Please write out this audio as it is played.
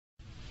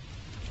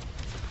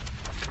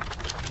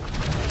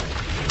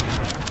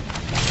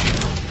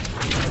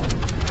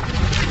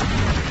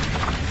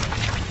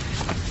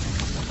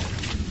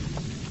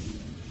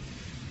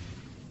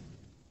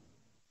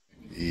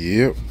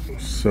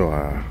So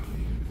I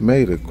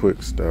made a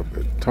quick stop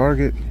at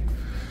Target.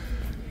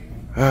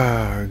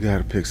 I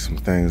gotta pick some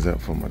things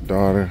up for my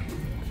daughter.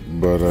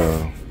 But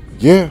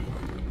yeah,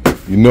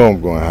 you know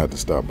I'm gonna have to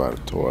stop by the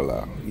toy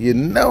lot. You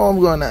know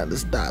I'm gonna have to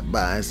stop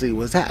by and see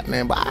what's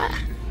happening, boy.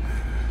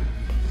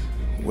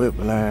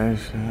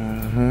 Whiplash,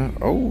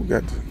 Oh,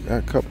 got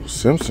a couple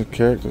Simpson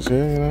characters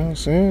here, you know what I'm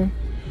saying?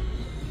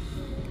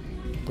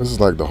 This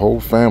is like the whole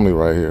family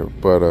right here.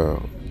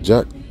 But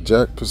Jack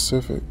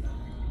Pacific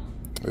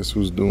is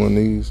who's doing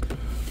these.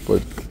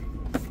 But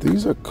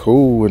these are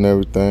cool and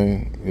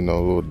everything, you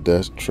know, little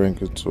desk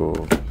trinkets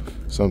or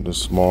something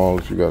small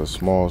if you got a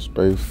small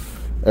space.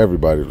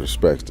 Everybody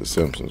respects the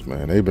Simpsons,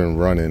 man. They've been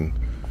running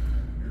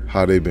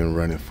how they've been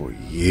running for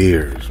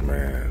years,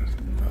 man.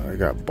 I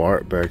got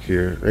Bart back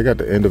here. They got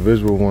the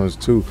individual ones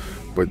too,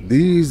 but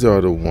these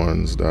are the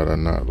ones that are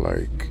not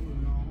like,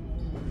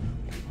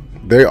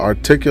 they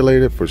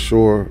articulated for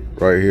sure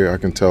right here. I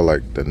can tell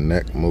like the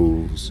neck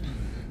moves,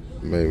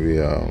 maybe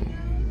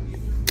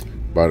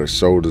by the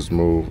shoulders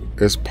move.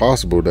 It's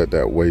possible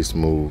that waist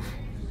move,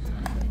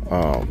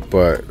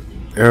 but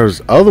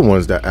there's other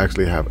ones that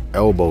actually have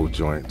elbow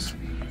joints.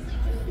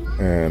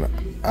 And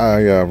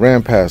I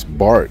ran past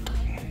Bart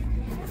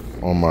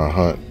on my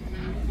hunt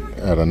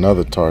at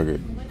another Target,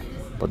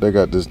 but they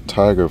got this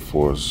Tiger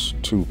Force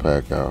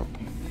 2-pack out.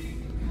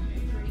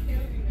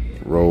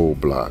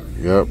 Roadblock,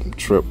 yep,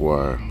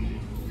 tripwire.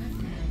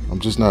 I'm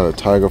just not a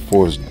Tiger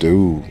Force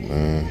dude,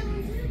 man.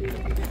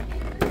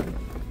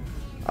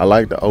 I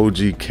like the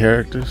OG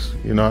characters,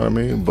 you know what I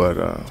mean? But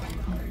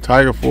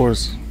Tiger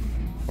Force,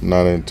 I'm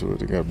not into it.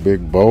 They got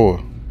Big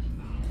Boa.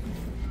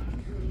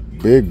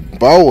 Big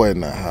Boa in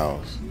the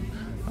house.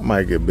 I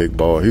might get Big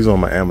Boa. He's on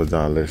my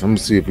Amazon list. I'm gonna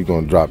see if he's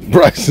gonna drop the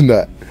price or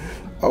not.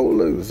 Oh,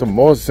 look, some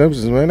more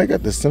Simpsons, man. They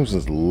got the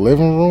Simpsons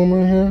living room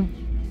in here.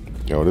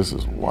 Yo, this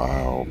is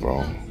wild,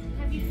 bro.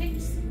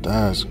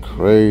 That's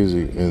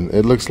crazy. And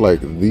it looks like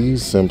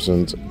these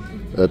Simpsons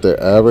that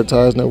they're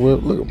advertising it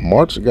with. Look,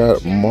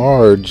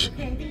 Marge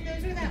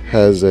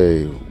has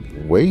a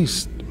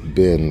waist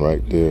bin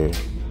right there.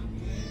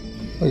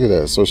 Look at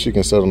that. So she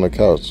can sit on the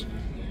couch.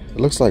 It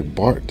looks like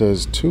Bart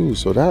does too.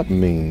 So that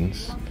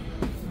means,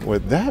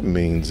 what that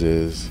means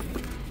is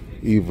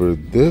either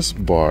this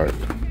Bart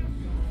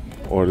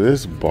or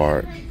this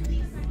Bart,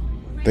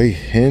 they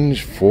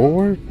hinge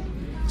forward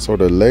so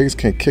the legs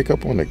can kick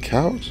up on the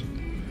couch.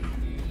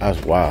 That's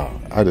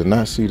wild. I did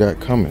not see that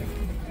coming.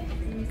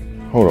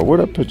 Hold on, where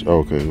that picture?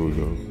 Okay, here we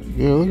go.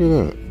 Yeah, look at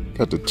that.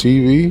 Got the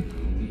TV.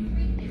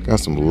 Got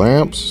some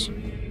lamps.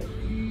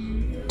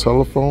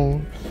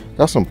 Telephone.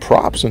 Got some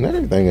props and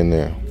everything in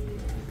there.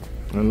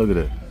 And look at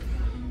that.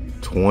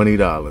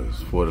 $20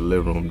 for the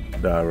living room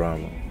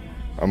diorama.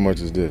 How much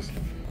is this?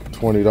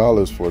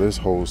 $20 for this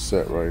whole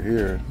set right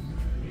here.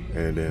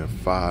 And then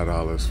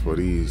 $5 for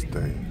these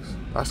things.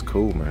 That's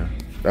cool, man.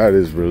 That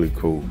is really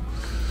cool.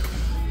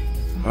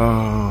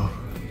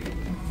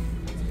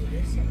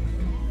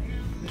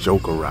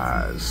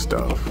 Jokerized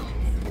stuff,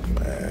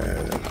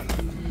 man.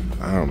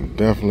 I'm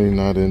definitely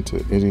not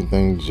into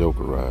anything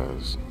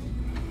Jokerized,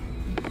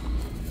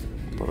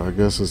 but I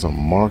guess there's a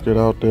market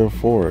out there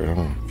for it,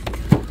 huh?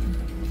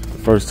 The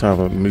first time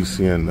of me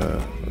seeing the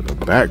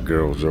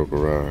Batgirl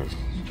Jokerized.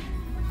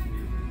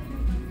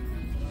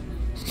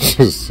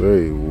 Just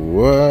say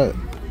what?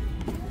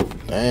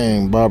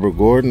 Dang, Barbara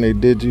Gordon, they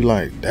did you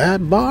like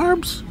that,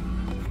 Barbs?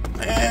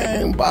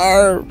 Dang,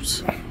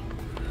 Barbs.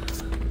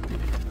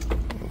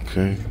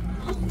 Okay,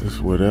 this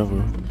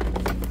whatever.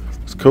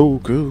 It's cool.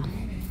 Got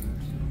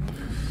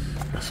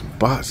some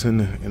bots in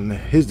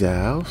his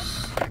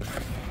house.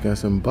 Got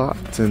some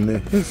bots in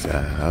his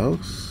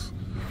house.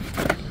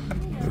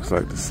 Looks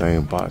like the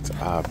same bots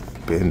I've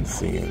been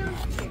seeing.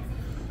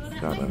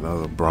 Got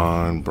another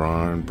Braun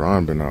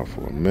been out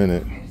for a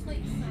minute.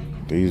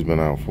 These been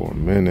out for a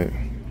minute.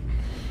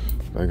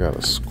 They got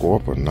a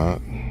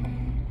Scorponaut.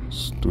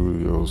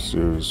 Studio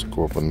Series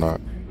Scorponaut.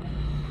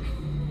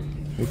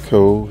 He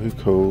cool.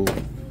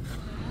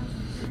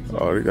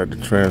 Oh, they got the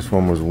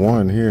Transformers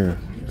 1 here.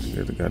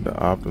 They got the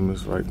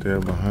Optimus right there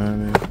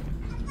behind it.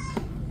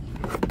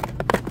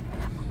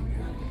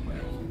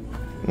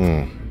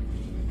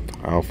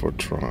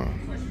 Alphatron.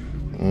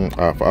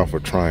 Alpha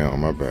Trion,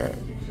 my bad.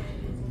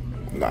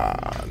 Nah.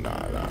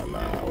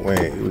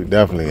 We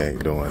definitely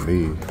ain't doing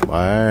these.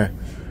 Why?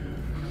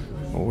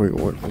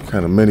 What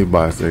kind of mini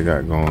bots they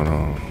got going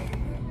on?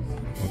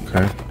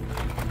 Okay.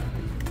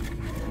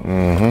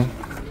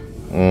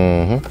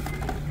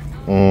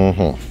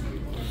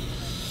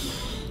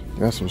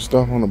 Got some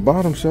stuff on the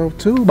bottom shelf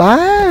too,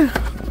 bye.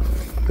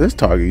 This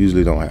Target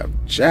usually don't have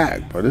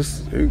jack, but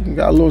it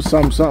got a little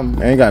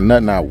something. Ain't got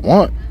nothing I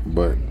want,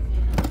 but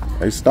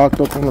they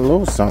stocked up on a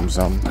little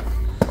something.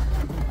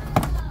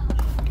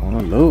 On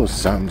a little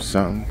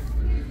something.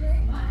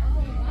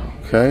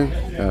 Okay,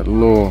 got a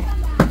little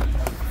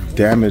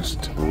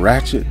damaged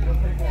Ratchet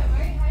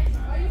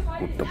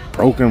with the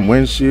broken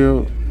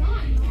windshield.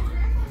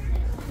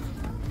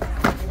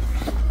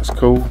 That's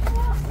cool.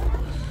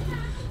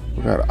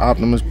 We got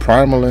Optimus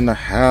Primal in the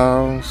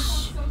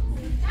house.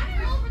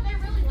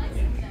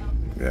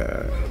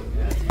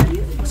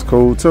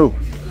 cool too.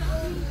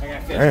 I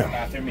got fish in the Damn.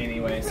 bathroom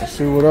anyways. Let's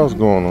see what else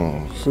going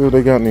on. See if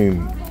they got any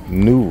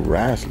new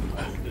wrestlers.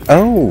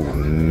 Oh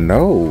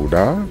no,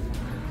 dog.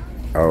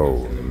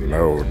 Oh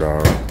no,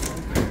 dog.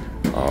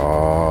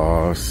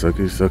 Oh,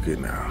 sucky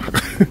now.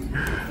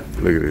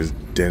 Look at this,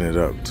 dented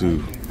up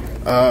too.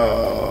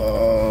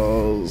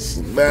 Oh,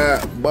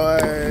 snap,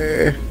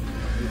 boy.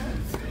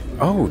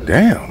 Oh,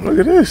 damn, look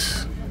at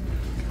this.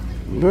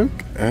 Look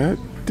at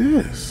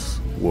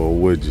this. Well,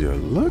 would you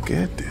look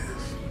at this?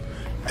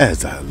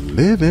 As I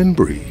live and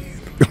breathe.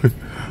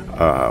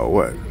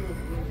 What?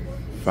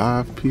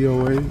 5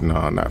 POA?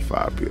 No, not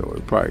 5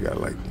 POA. Probably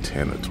got like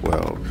 10 or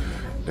 12.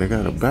 They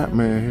got a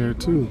Batman here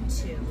too.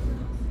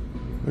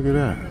 Look at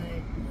that.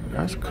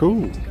 That's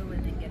cool.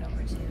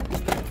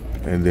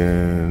 And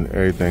then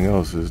everything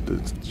else is the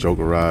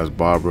Jokerized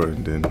Barbara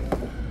and then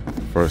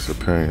first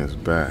appearance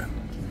Bat.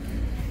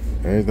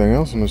 Anything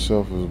else on the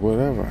shelf is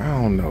whatever.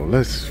 I don't know.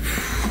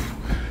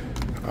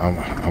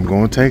 I'm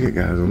gonna take it,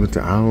 guys. I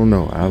don't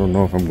know. I don't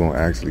know if I'm gonna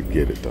actually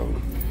get it though.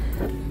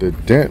 The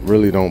dent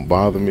really don't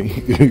bother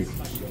me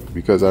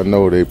because I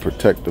know they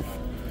protect the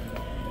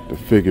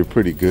figure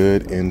pretty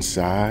good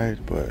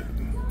inside, but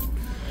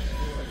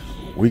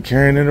we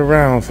carrying it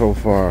around so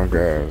far,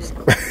 guys.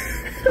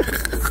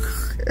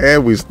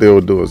 And we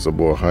still doing some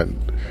more hunting.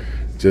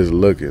 Just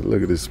look at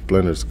this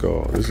splinter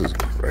skull. This is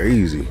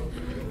crazy.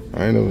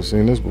 I ain't never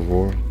seen this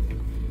before.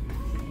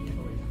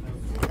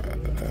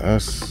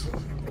 That's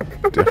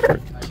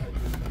different.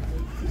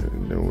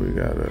 And then we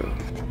got a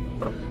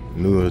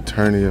new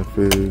Eternia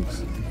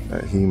figs.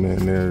 That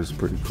He-Man there is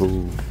pretty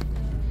cool.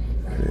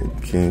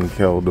 And King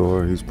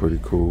Keldor, he's pretty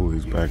cool.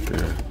 He's back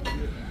there.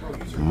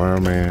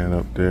 Merman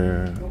up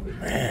there.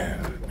 Man,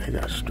 they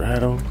got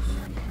Stratos.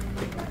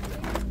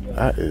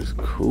 That is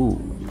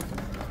cool.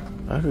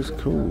 That is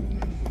cool.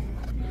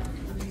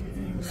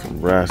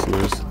 Some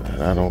wrestlers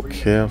that I don't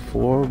care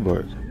for,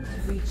 but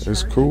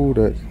it's cool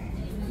that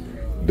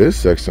this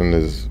section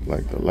is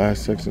like the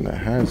last section that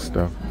has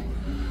stuff.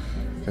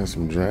 Got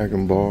some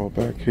Dragon Ball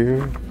back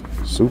here.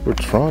 Super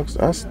Trunks.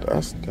 That's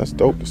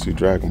dope to see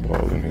Dragon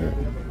Ball in here.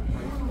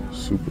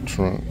 Super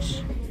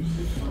Trunks.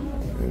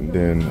 And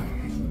then,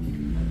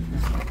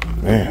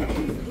 man,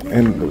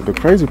 and the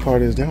crazy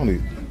part is they're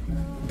only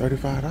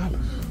 $35.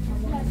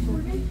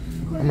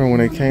 I remember when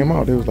they came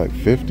out, they was like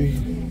 $50,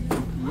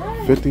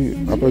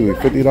 I believe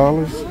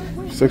 $50,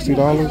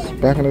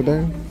 $60 back in the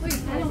day.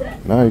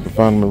 Now you can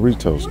find them in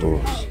retail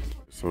stores.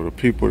 So the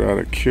people that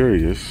are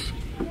curious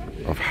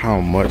of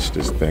how much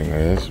this thing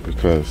is,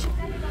 because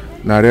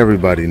not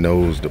everybody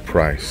knows the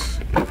price,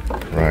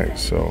 right?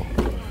 So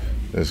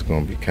it's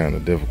gonna be kind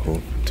of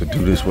difficult to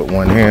do this with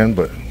one hand,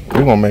 but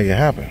we're gonna make it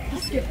happen.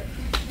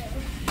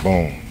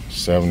 Boom,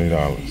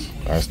 $70,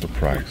 that's the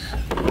price.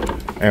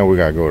 And we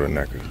gotta go to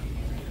NECA.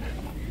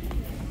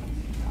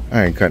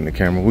 I ain't cutting the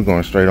camera. We're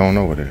going straight on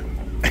over there.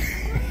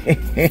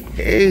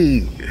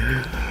 Hey,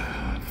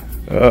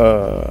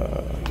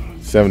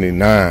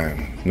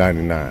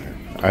 $79.99.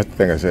 I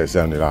think I said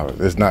 $70.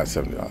 It's not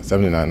 $70.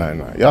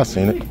 $79.99. Y'all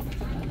seen it?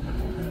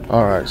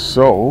 All right.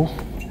 So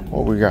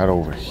what we got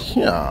over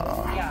here?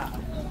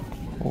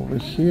 Over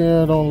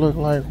here don't look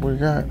like we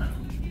got.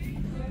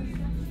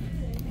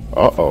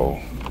 Uh-oh.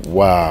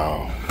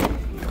 Wow.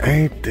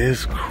 Ain't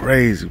this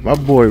crazy? My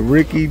boy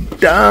Ricky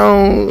D.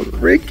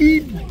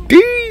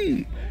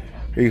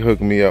 He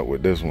hooked me up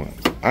with this one.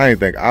 I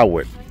didn't think I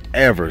would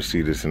ever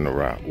see this in the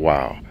route.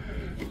 Wow.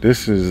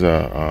 This is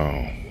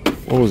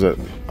what was it?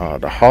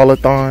 The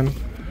Holothon.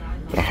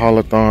 The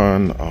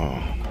Holothon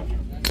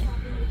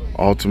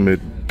Ultimate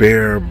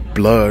Bare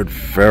Blood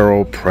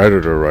Feral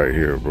Predator right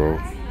here, bro.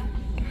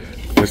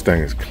 This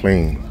thing is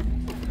clean.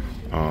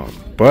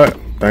 But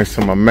thanks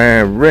to my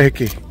man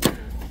Ricky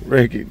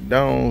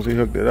Dones, he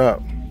hooked it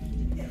up.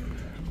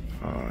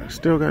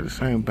 Still got the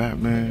same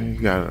Batman.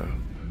 You got a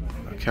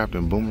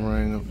Captain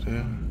Boomerang up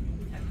there.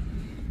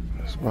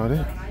 That's about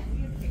it.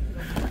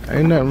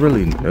 Ain't nothing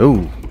really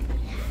new.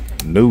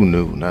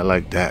 Not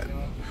like that.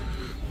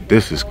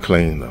 This is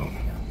clean though.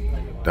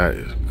 That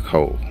is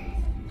cold.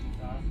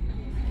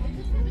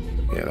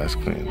 Yeah, that's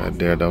clean. That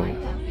Daredevil.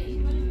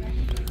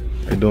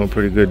 They're doing a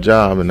pretty good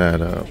job in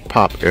that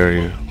pop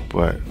area,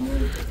 but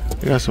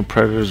we got some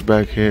Predators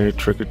back here,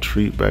 Trick or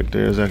Treat back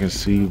there as I can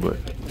see, but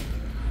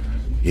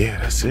yeah,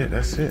 that's it.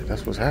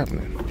 That's what's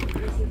happening.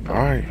 All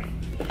right.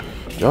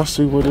 Y'all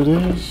see what it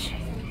is?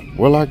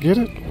 Will I get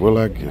it?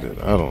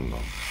 I don't know.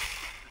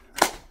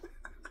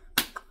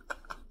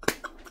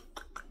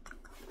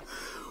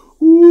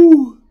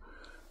 Ooh,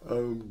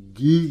 I'm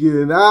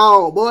geeking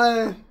out,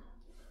 boy.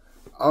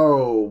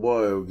 Oh,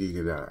 boy, I'm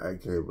geeking out. I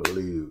can't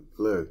believe it.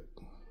 Look,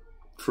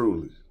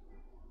 truly,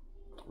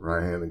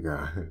 right-handed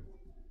guy.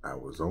 I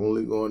was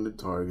only going to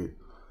Target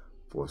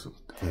for some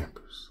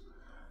Pampers.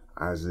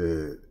 I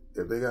said,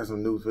 if they got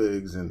some new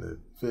figs in the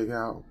fig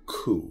out,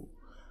 cool.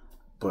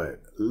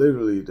 But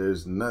literally,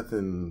 there's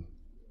nothing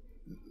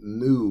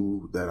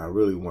new that I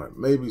really want.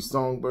 Maybe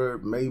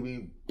Songbird,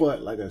 maybe.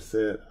 But like I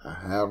said, I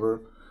have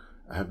her.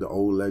 I have the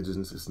old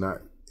Legends. It's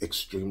not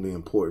extremely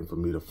important for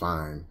me to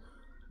find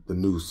the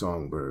new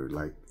Songbird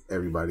like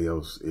everybody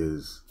else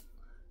is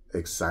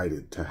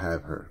excited to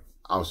have her.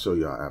 I'll show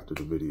y'all after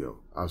the video.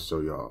 I'll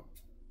show y'all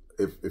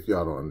if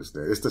y'all don't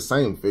understand. It's the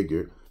same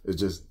figure. It's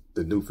just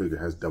the new figure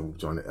has double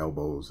jointed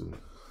elbows and,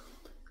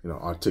 you know,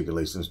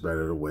 articulation's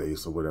better the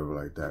waist or whatever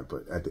like that.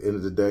 But at the end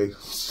of the day,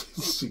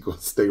 she gonna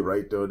stay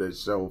right there on that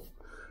shelf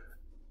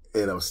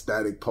in a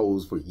static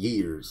pose for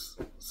years.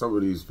 Some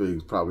of these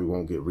figs probably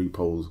won't get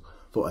reposed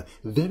for a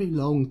very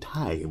long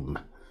time.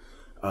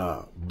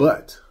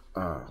 But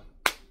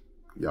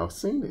y'all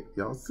seen it.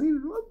 Y'all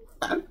seen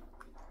it.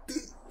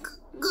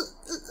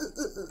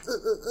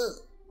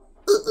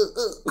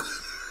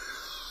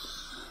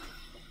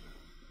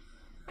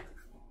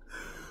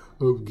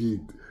 I'm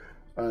geeked.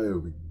 I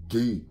am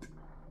geeked.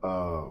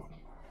 I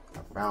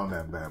found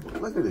that bad boy.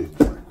 Look at this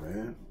joint,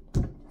 man.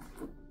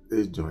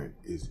 This joint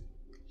is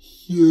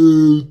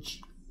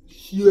huge.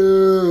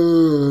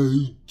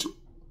 Huge.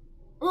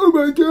 Oh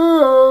my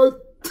God.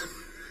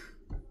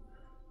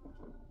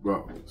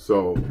 Bro,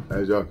 so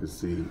as y'all can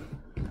see,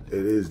 it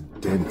is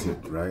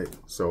dented, right?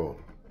 So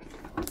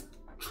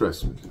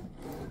trust me,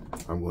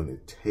 I'm going to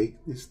take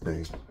this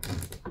thing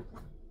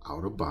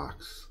out of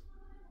box,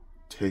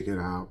 take it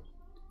out,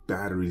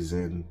 batteries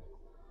in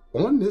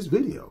on this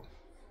video.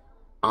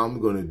 I'm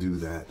going to do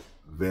that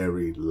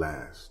very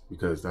last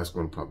because that's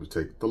going to probably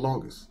take the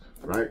longest,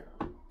 right?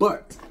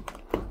 But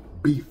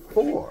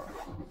before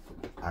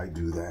I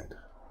do that,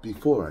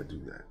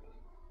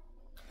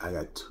 I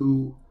got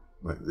two,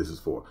 this is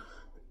four.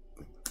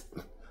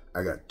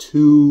 I got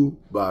two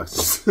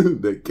boxes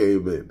that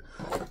came in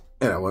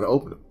and I want to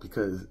open them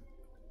because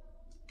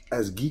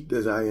as geeked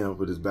as I am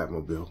for this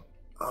Batmobile,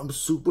 I'm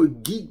super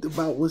geeked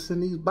about what's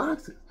in these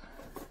boxes.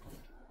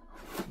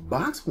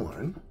 Box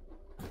one,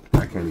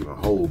 I can't even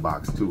hold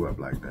box two up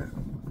like that.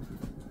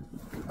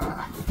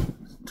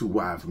 It's too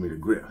wide for me to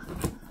grip.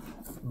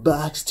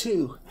 Box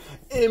two,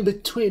 in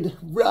between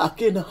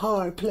rock and a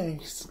hard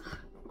place.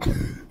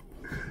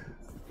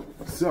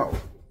 So,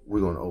 we're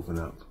going to open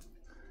up.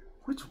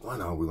 Which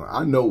one are we going to?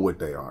 I know what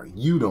they are.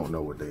 You don't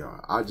know what they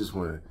are. I just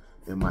want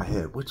to, in my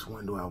head, which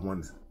one do I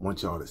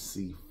want y'all to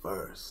see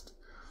first?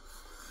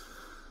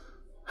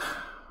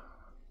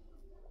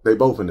 They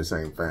both in the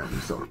same family,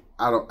 so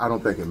I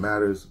don't think it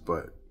matters,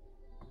 but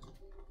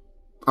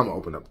I'm gonna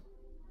open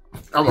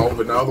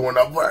the other one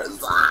up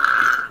first.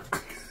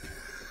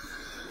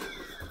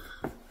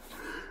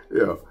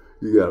 Yo,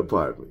 you gotta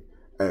pardon me.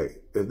 Hey,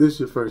 if this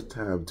is your first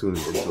time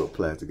tuning into a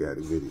Plastic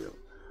Addict video,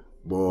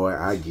 boy,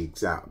 I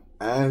geeks out.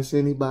 Ask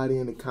anybody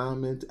in the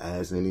comments,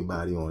 ask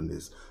anybody on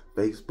this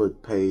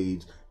Facebook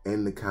page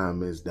in the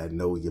comments that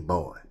know your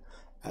boy.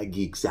 I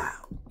geeks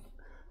out.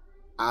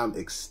 I'm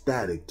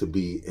ecstatic to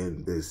be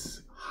in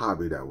this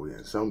hobby that we're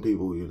in. Some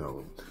people, you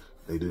know,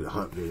 they do the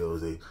hunt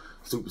videos, they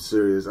super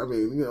serious. I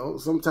mean, you know,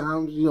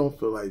 sometimes you don't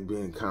feel like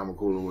being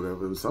comical or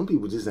whatever. Some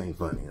people just ain't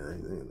funny.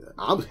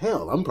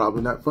 I'm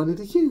probably not funny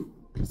to you.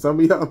 Some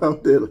of y'all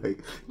out there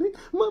like,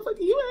 motherfucker,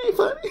 you ain't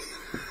funny.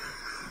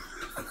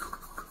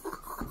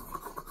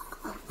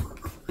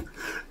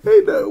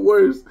 Ain't that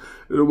worse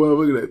than a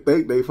motherfucker that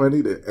think they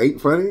funny that ain't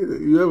funny?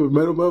 You ever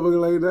met a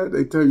motherfucker like that?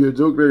 They tell you a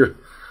joke, they go,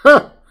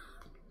 ha!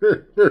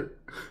 You're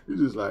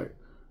just like,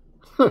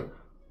 huh.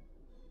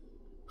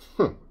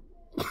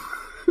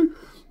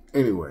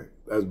 Anyway,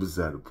 that's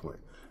beside the point.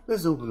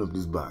 Let's open up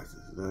these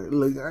boxes.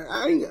 Look,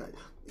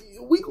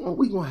 we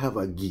gonna have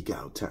our geek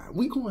out time.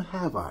 We gonna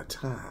have our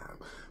time.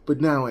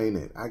 But now ain't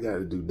it? I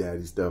gotta do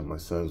daddy stuff. My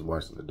son's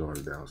watching the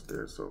daughter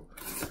downstairs, so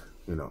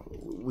you know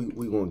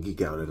we gonna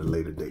geek out at a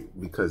later date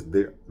because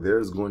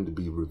there's going to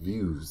be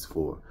reviews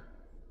for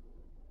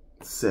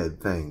said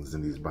things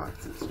in these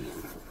boxes.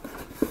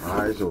 All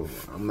right, so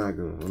I'm not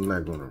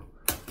gonna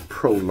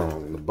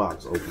prolong the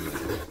box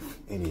opening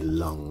any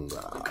longer.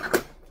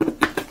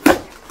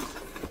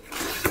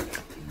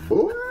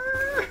 Boy,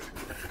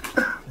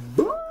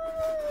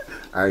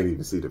 I ain't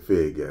even see the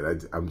fig yet.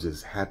 I'm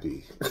just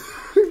happy.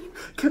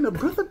 Can a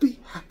brother be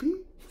happy?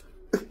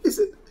 Is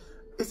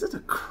it a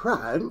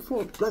crime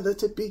for a brother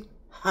to be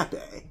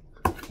happy?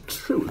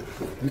 Truly,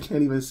 you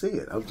can't even see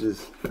it. I'm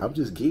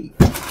just geek.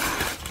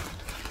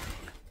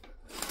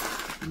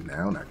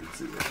 Now I can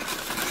see it.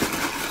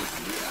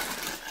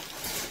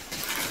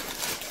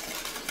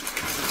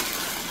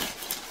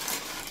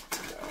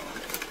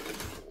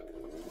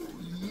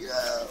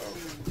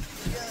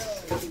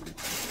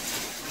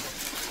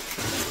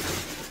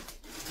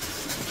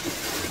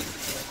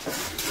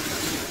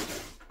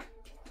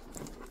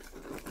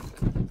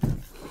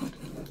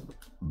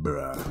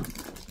 Bruh.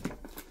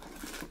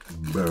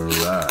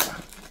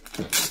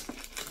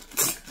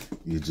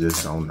 You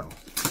just don't know.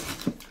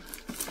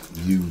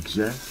 You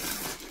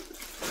just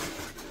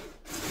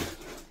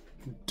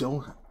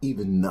don't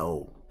even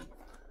know.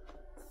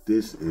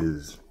 This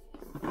is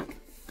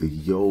the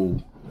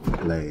YOLO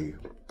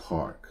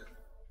Park.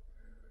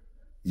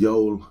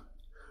 YOLO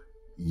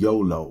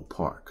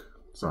Park.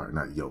 Sorry,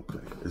 not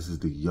YOPlay. This is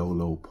the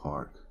YOLO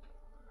Park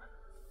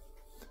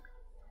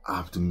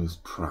Optimus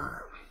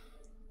Prime.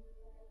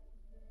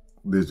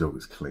 This joke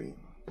is clean.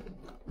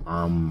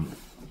 I'm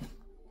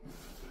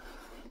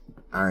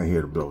I ain't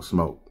here to blow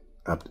smoke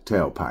up the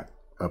tailpipe,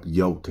 up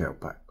your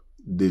tailpipe.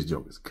 This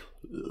joke is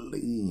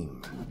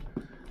clean.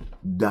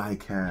 Die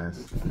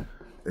cast.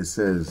 It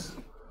says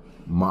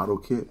model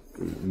kit.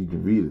 You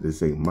can read it. They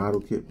say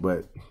model kit,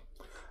 but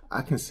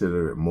I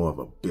consider it more of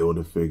a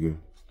builder figure,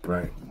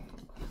 right?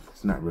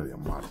 It's not really a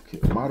model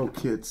kit. Model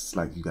kits,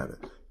 like you gotta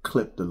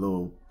clip the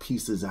little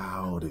pieces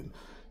out and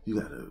you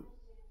gotta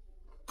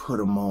put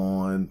them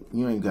on.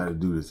 You ain't gotta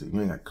do this. You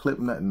ain't gotta clip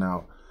nothing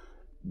out.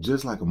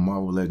 Just like a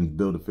Marvel Legends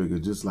builder figure,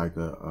 just like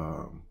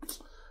a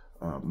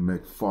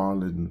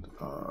McFarlane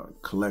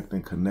collect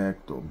and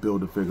connect or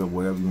builder figure,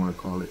 whatever you want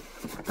to call it.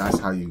 That's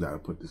how you gotta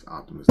put this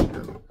Optimus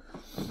together.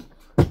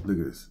 Look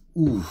at this.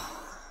 Ooh,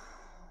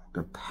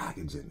 the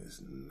packaging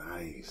is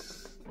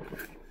nice.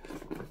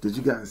 Did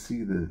you guys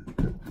see the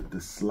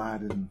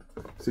sliding?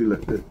 See,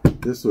 look,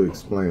 this will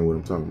explain what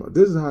I'm talking about.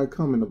 This is how it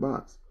come in the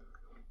box.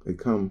 It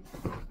come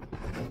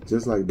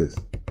just like this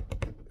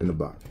in the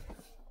box.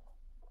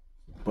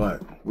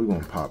 But we're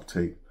gonna pop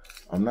tape.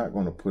 I'm not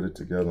gonna put it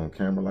together on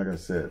camera. Like I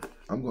said,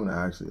 I'm gonna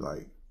actually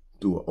like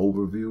do an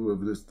overview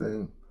of this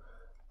thing.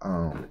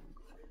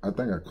 I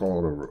think I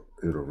called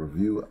it a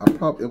review. It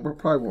probably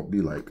won't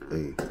be like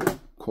a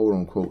quote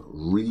unquote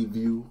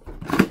review,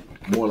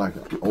 more like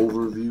an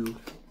overview.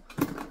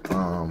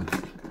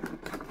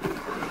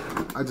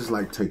 I just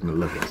like taking a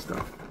look at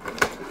stuff.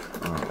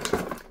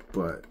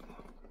 But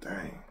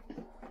dang,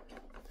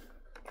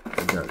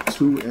 I got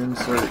 2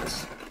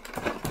 inserts.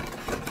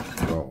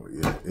 Oh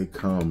yeah, it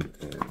comes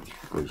in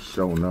for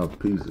show enough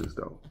pieces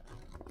though.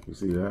 You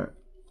see that?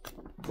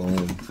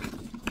 Boom,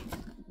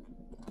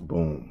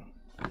 boom.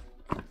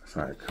 That's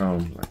how it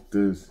comes, like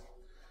this.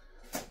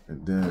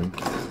 And then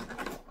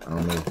I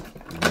don't know if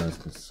you guys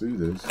can see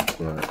this,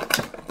 but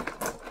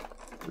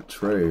the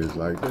tray is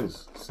like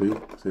this. See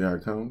how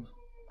it comes?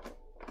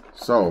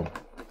 So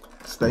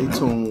stay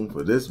tuned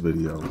for this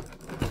video,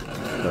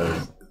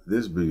 because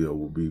this video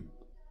will be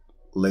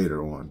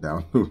later on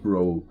down the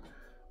road.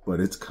 But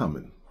it's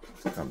coming.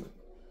 It's coming.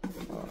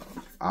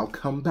 I'll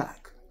come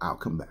back. I'll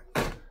come back.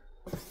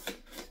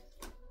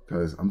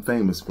 Because I'm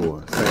famous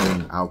for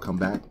saying I'll come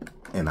back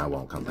and I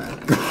won't come back.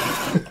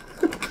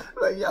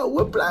 Like, yo,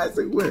 what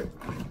plastic went?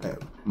 Hey,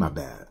 my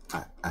bad.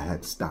 I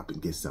had to stop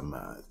and get some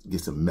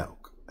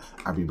milk.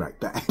 I'll be right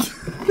back.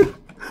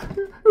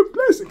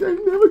 Plastic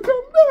ain't never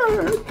come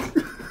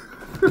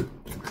back.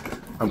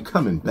 I'm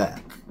coming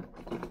back.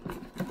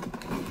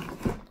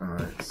 All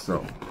right,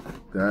 so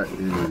that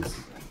is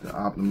the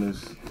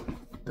Optimus.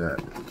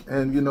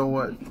 And you know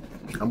what?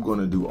 I'm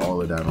gonna do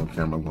all of that on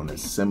camera. I'm gonna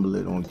assemble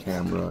it on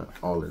camera,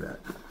 all of that.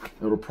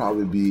 It'll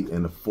probably be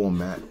in the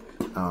format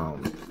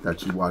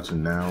that you're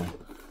watching now.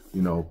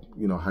 You know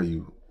how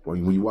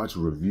when you watch a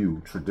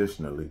review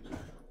traditionally,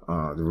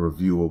 the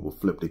reviewer will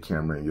flip the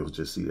camera and you'll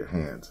just see the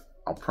hands.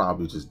 I'll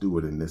probably just do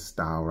it in this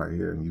style right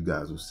here, and you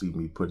guys will see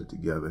me put it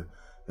together.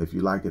 If you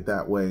like it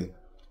that way,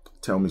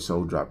 tell me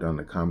so. Drop down in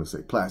the comments,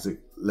 say, Plastic,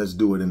 let's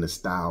do it in the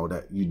style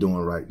that you're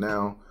doing right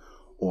now.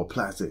 Or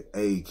Plastic,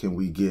 hey, can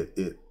we get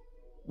it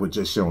with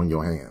just showing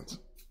your hands?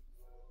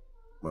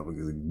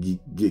 Motherfuckers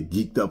get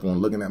geeked up on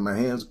looking at my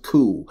hands.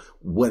 Cool,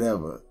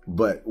 whatever.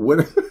 But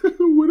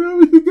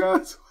whatever you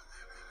guys,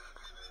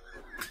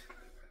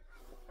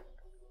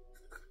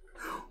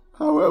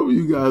 however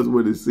you guys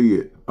want to see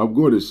it, I'm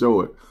going to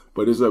show it.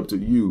 But it's up to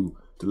you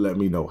to let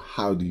me know,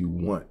 how do you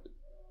want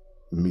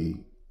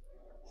me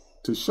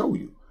to show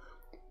you?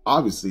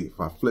 Obviously,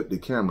 if I flip the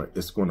camera,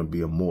 it's going to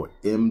be a more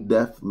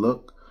in-depth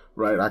look,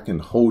 right? I can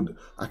hold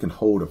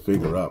a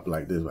figure up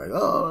like this, like,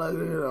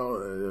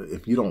 oh,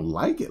 if you don't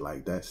like it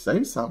like that,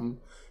 say something.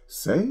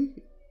 Say,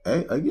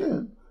 hey,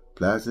 again,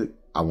 Plastic,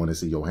 I want to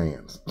see your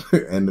hands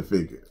and the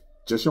figure.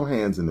 Just your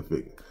hands and the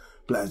figure.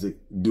 Plastic,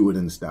 do it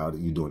in the style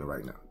that you're doing it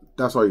right now.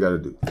 That's all you got to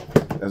do.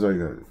 That's all you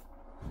got to do.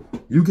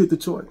 You get the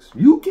choice.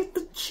 You get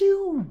to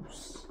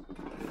choose.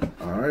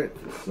 All right,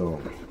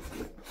 so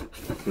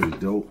pretty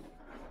dope.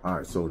 All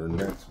right, so the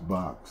next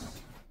box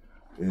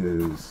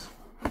is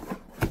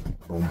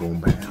boom, boom,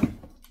 bam.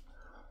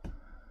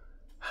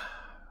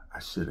 I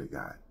should have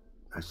got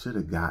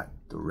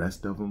the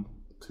rest of them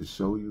to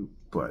show you,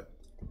 but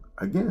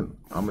again,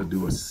 I'm gonna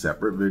do a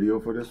separate video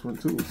for this one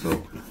too.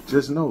 So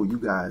just know you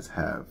guys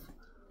have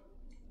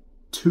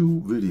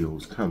 2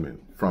 videos coming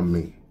from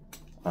me.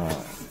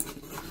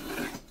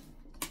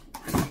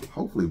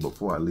 Hopefully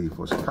before I leave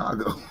for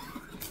Chicago.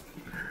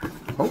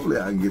 Hopefully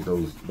I can get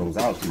those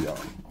out to y'all.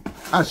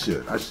 I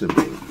should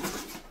be able to.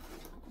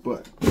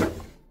 But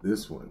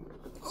this one.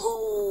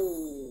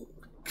 Ooh.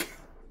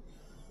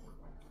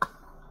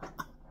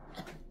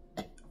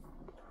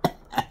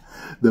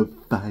 The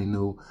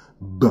final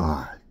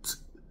bot.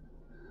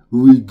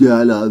 We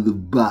got all the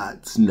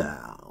bots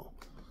now.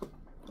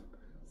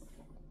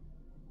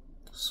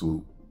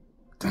 Swoop.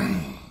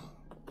 Dang.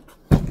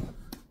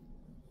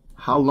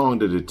 How long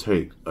did it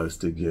take us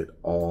to get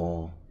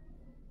all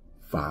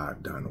 5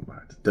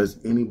 Dinobots? Does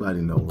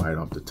anybody know right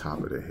off the top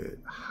of their head?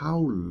 How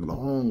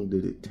long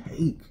did it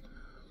take?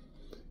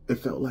 It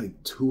felt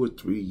like 2 or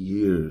 3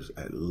 years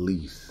at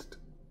least.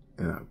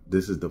 And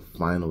this is the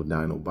final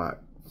Dinobot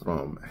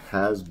from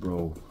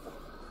Hasbro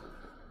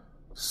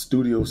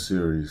Studio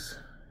Series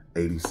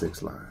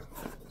 86 line.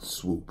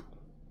 Swoop,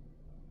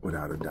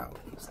 without a doubt.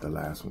 It's the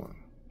last one.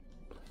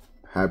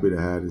 Happy to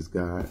have this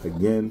guy.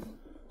 Again,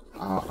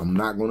 I'm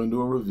not going to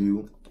do a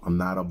review. I'm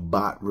not a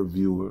bot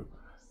reviewer.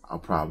 I'll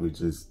probably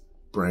just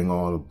bring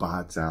all the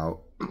bots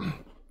out,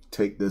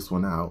 take this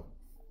one out,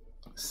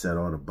 set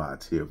all the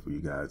bots here for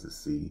you guys to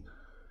see,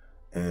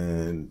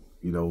 and,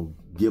 you know,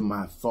 give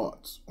my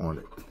thoughts on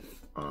it.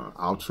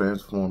 I'll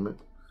transform it,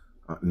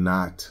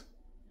 not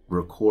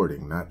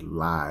recording, not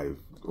live,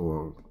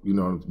 or, you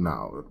know,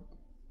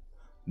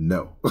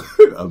 no,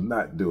 I'm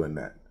not doing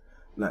that.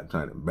 I'm not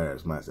trying to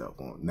embarrass myself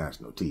on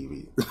national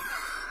TV.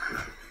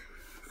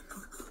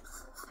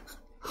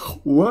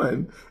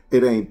 One,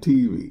 it ain't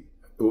TV.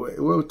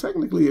 Well,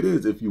 technically it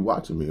is if you're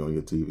watching me on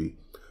your TV.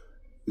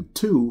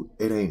 Two,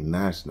 it ain't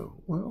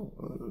national. Well,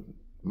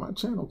 my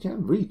channel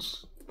can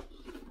reach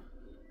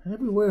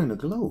everywhere in the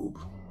globe.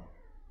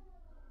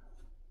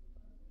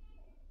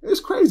 It's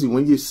crazy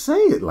when you say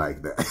it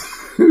like that.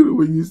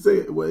 When you say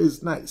it, well,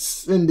 it's not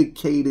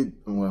syndicated.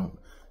 Well,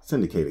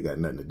 syndicated got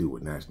nothing to do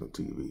with national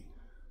TV.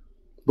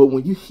 But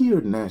when you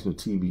hear national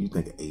TV, you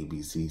think of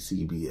ABC,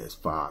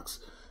 CBS, Fox,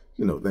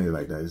 you know, things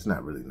like that. It's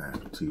not really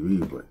national TV,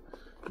 but,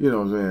 you know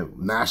what I'm saying?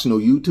 National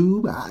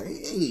YouTube,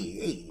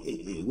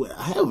 well,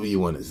 however you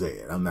want to say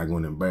it. I'm not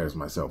going to embarrass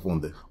myself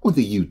on the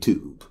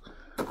YouTube.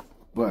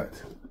 But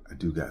I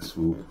do got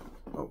Swoop.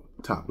 Oh,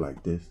 top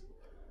like this.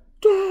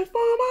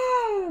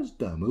 Transformers,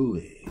 the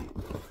movie.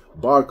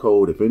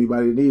 Barcode, if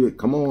anybody need it,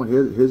 come on,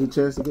 here's a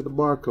chance to get the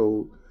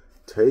barcode.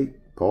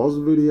 Pause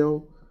the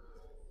video,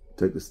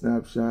 take a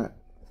snapshot.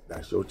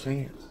 That's your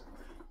chance.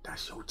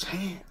 That's your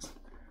chance.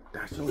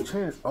 That's your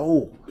chance.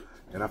 Oh,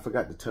 and I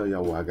forgot to tell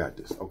y'all where I got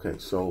this. Okay,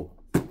 so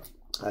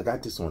I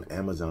got this on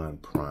Amazon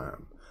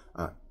Prime.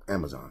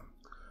 Amazon.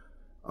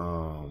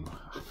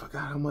 I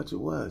forgot how much it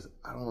was.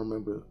 I don't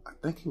remember. I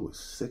think it was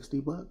 60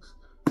 bucks.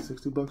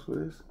 60 bucks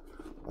for this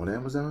on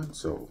Amazon.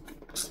 So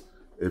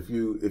if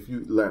you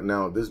let,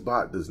 now this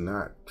bot does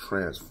not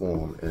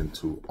transform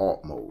into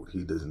alt mode.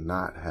 He does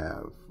not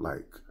have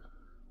like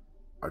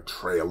a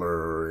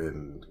trailer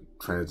and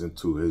trans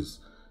into his,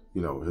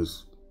 you know,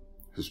 his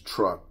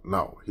truck.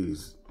 No,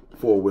 he's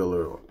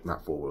four-wheeler,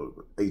 not four-wheeler,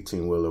 but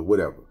 18-wheeler,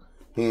 whatever.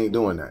 He ain't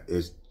doing that.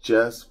 It's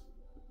just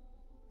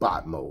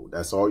bot mode.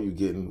 That's all you're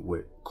getting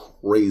with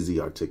crazy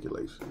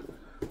articulation.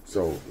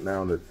 So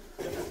now that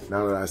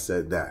I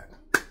said that,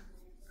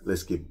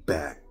 let's get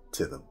back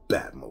to the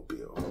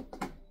Batmobile.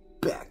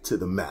 Back to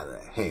the matter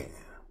at hand.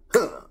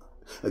 Huh.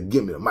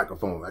 Give me the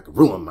microphone, I can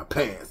ruin my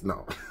pants.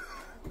 No.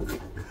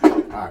 All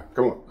right,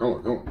 come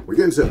on. We're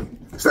getting silly.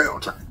 Stay on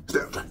track.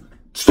 Strap out.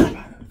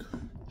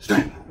 All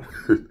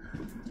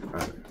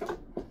right,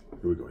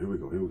 here we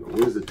go.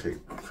 Where's the tape?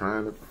 I'm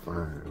trying to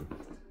find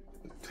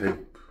the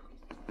tape.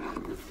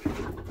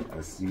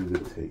 I see the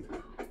tape.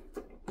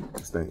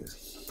 This thing is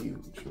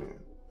huge, man.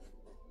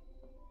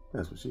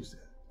 That's what she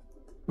said.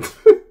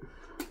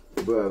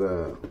 But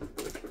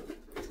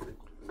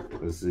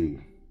let's see.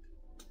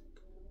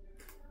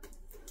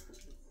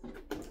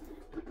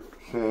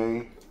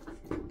 Okay.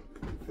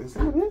 Is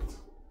that it?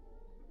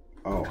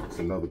 Oh, it's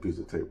another piece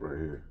of tape right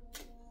here.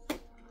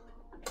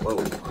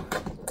 Whoa.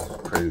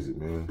 Crazy,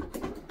 man.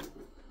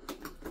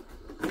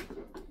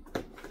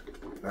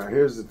 Now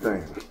here's the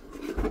thing.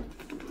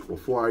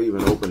 Before I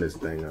even open this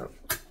thing up,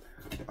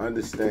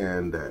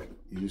 understand that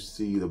you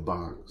see the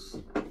box.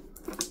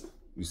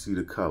 You see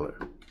the color.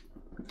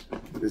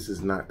 This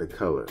is not the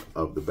color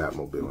of the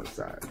Batmobile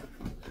inside.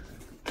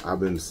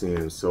 I've been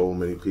seeing so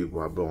many people,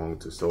 I belong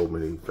to so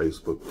many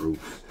Facebook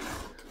groups.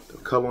 The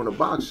color on the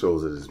box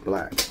shows it is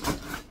black.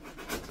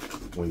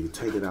 When you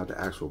take it out the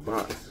actual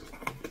box,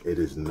 it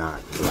is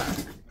not black.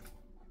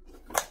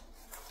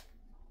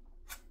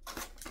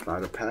 By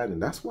the pattern,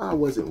 that's why I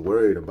wasn't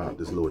worried about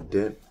this little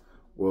dent.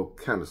 Well,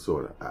 kind of,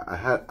 sort of. I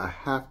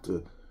have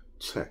to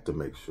check to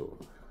make sure.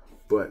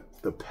 But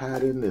the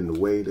pattern and the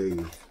way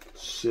they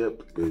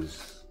ship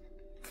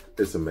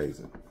it's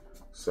amazing.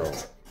 So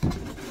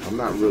I'm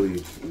not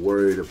really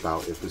worried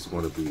about if it's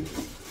going to be,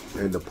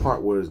 and the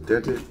part where it's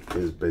dented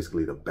is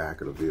basically the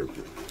back of the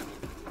vehicle.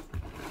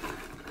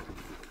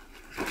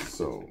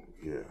 So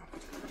yeah,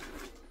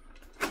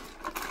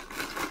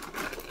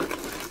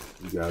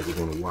 you guys are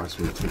going to watch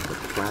me take the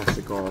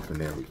plastic off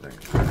and everything.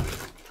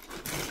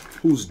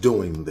 Who's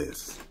doing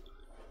this?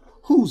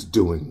 Who's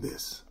doing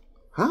this?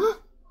 Huh?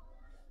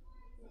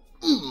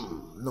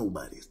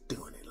 Nobody's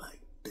doing it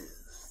like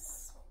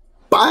this.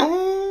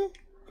 Bye.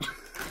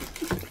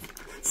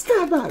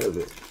 Snap out of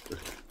it.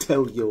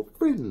 Tell your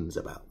friends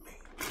about me.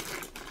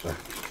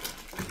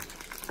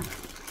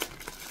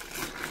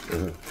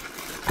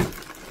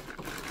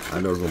 I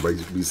know it's going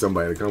to be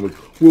somebody in the comments.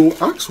 Well,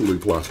 actually,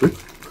 plastic.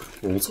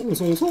 Well, so did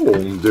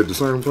the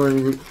same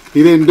thing.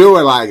 He didn't do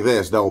it like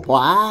this, though,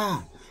 boy.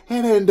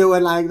 He didn't do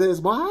it like this,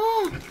 boy.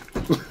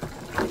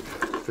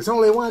 It's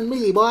only one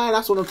me, boy.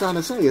 That's what I'm trying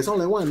to say. It's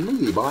only one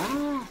me, boy.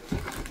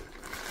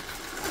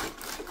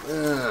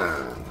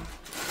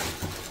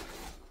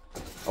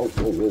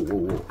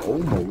 whoa.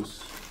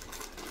 Almost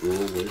threw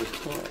away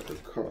the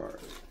card.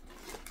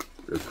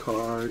 The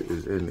card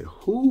is in there.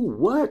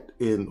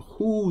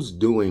 Who's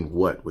doing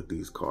what with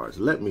these cards?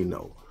 Let me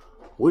know.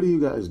 What are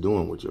you guys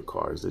doing with your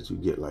cards that you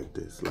get like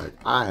this? Like,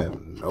 I have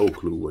no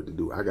clue what to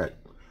do. I got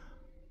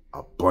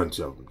a bunch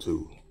of them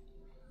too.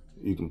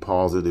 You can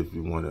pause it if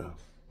you want to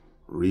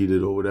read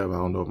it or whatever. I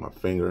don't know if my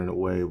finger in the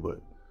way,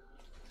 but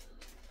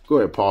go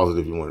ahead, pause it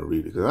if you want to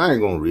read it. Because I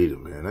ain't going to read it,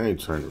 man. I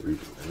ain't trying to read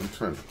it, man. I'm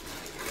trying to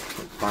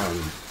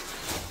find.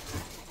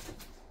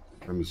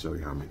 Let me show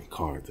you how many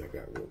cards I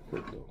got real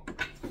quick, though.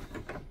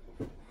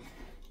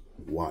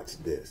 Watch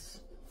this.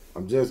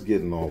 I'm just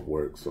getting off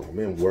work, so I'm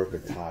in work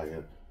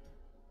attire.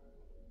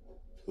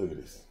 Look at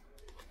this.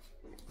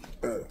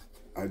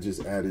 I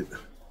just added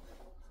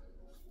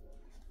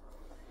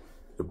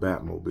the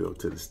Batmobile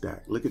to the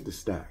stack. Look at the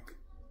stack.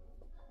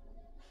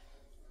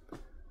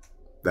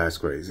 That's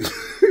crazy.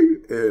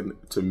 And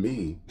to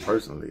me,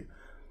 personally,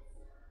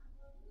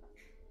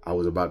 I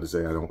was about to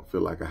say I don't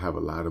feel like I have a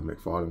lot of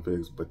McFarlane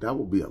figs, but that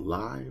would be a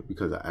lie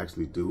because I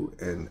actually do.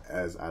 And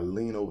as I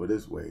lean over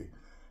this way,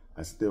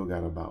 I still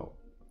got about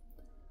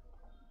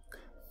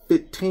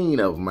 15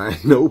 of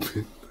mine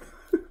open.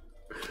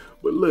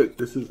 But look,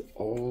 this is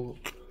all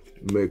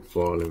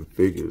McFarlane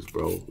figures,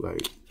 bro.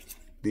 Like,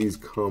 these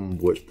come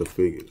with the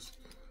figures.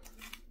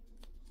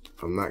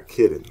 I'm not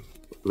kidding.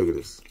 Look at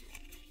this.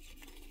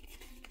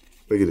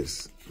 Look at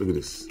this. Look at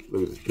this.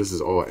 Look at this. This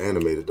is all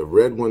animated. The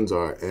red ones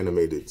are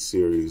animated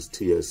series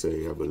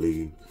TSA, I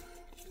believe.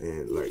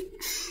 And like,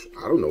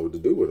 I don't know what to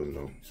do with them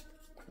though.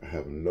 I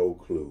have no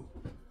clue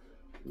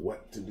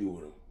what to do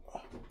with them.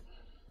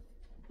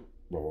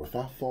 Bro, if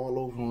I fall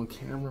over on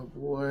camera,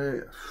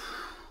 boy,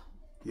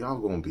 y'all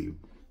will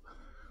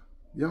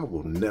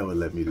never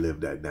let me live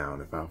that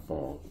down if I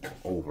fall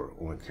over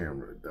on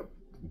camera.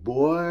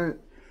 Boy,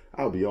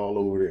 I'll be all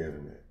over the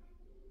internet.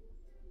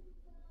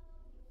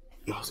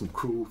 Y'all some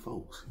cruel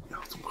folks.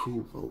 Y'all some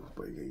cruel folks,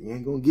 but you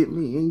ain't gonna get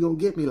me. You ain't gonna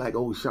get me like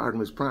old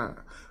Shartimus Prime.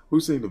 Who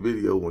seen the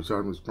video when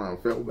Shartimus Prime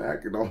fell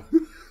back and all, all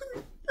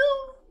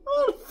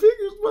the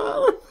figures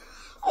behind him?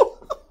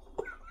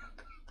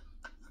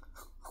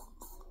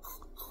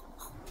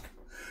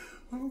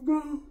 Oh,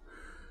 bro.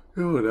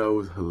 Yo, that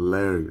was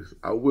hilarious.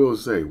 I will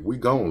say, we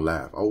gon'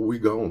 laugh. Oh, we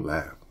gon'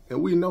 laugh.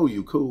 And we know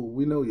you cool.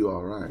 We know you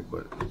all right,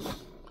 but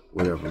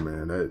whatever,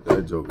 man.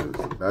 That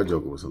Joker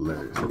was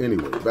hilarious.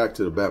 Anyway, back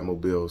to the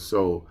Batmobile.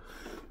 So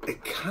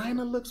it kind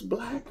of looks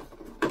black.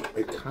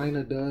 It kind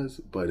of does,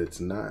 but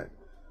it's not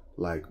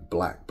like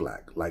black,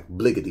 like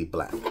bliggity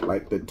black.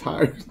 Like the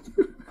tires,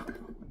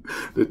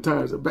 the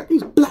tires are black.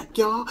 He's black,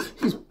 y'all.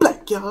 He's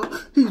black, y'all.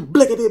 He's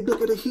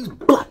bliggity. He's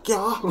black,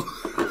 y'all.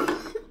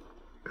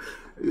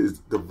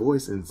 The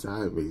voice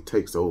inside me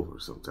takes over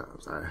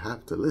sometimes. I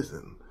have to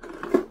listen.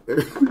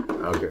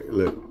 Okay,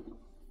 look.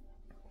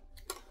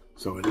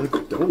 So it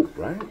looks dope,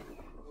 right?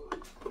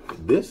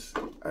 This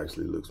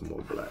actually looks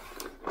more black.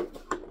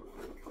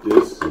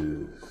 This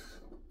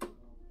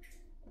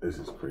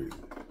is crazy.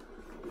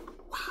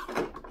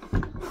 Wow.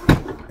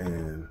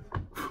 And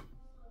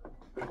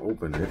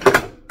open it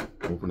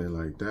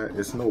like that.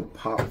 It's no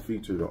pop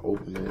feature to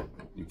open it.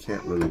 You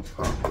can't really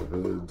pop the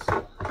hoods.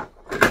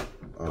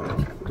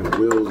 The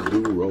wheels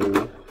do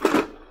roll.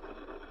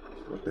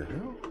 What the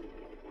hell?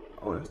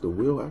 Oh, that's the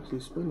wheel actually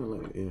spinning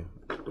like, yeah.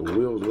 The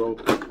wheels roll.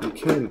 You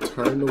can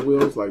turn the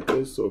wheels like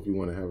this, so if you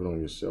want to have it on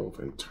your shelf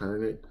and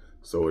turn it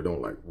so it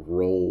don't like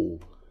roll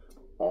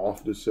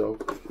off the shelf,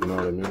 you know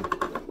what I mean?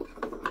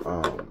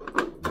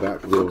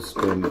 Back wheels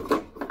spin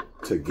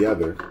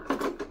together,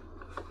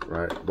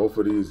 right? Both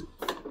of these,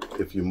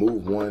 if you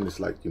move one, it's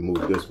like you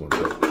move this one.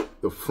 But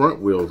the front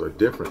wheels are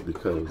different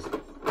because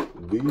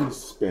these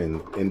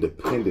spin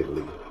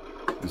independently.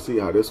 You see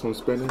how this one's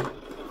spinning?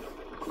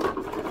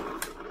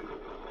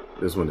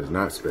 This one is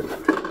not spinning.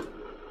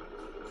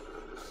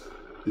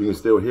 You can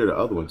still hear the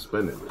other one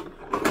spinning.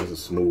 It's a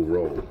smooth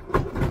roll.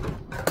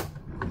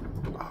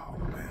 Oh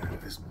man,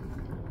 it's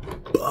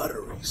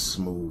buttery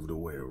smooth the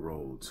way it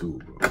rolled too,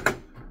 bro.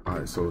 All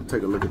right, so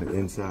take a look at the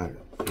inside.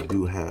 You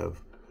do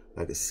have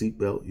like a seat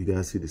belt. You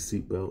guys see the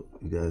seat belt?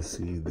 You guys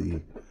see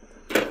the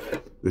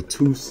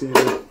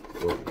two-seater?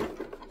 Well,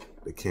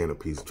 the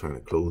canopy's trying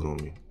to close on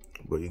me.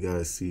 But you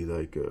guys see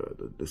like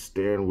the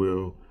steering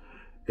wheel.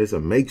 It's a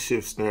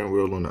makeshift steering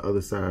wheel on the other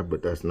side,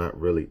 but that's not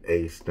really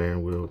a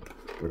steering wheel.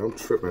 But I'm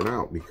tripping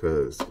out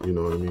because, you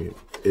know what I mean?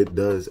 It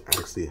does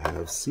actually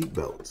have seat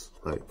belts.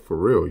 Like for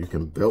real, you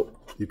can belt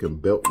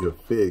your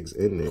figs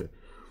in there.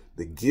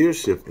 The gear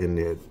shift in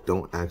there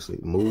don't actually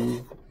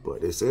move,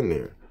 but it's in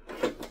there.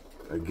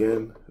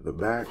 Again, the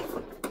back.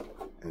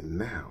 And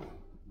now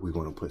we're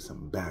gonna put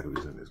some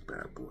batteries in this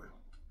bad boy.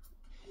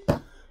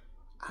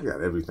 I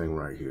got everything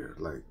right here,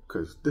 like,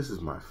 cause this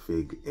is my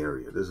fig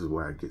area. This is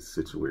where I get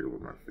situated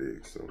with my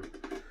figs. So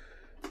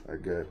I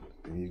got,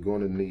 and you're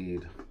gonna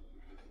need,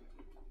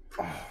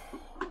 oh,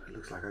 it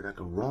looks like I got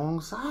the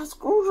wrong size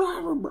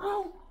screwdriver,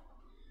 bro.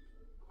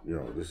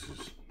 Yo, this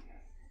is,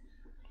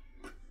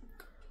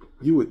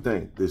 you would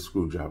think this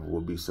screwdriver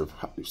would be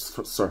suffice,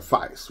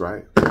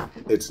 right?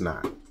 It's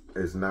not.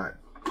 it's not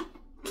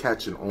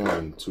catching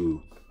on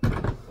to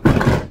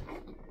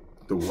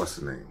the what's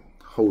the name.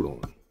 Hold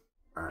on.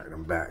 All right,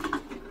 I'm back.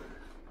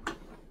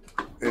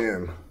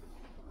 And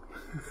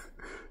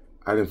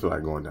I didn't feel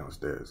like going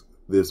downstairs.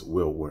 This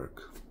will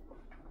work.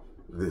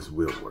 This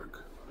will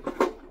work.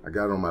 I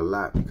got it on my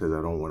lap because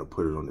I don't want to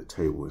put it on the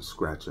table and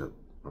scratch up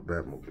my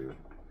Batmobile.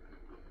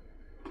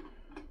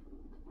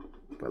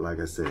 But like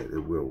I said, it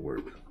will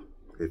work.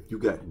 If you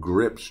got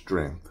grip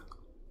strength,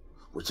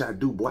 which I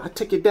do, boy, I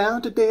take it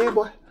down today,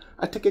 boy.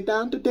 I take it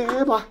down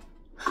today, boy.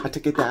 I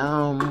take it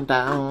down,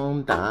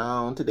 down,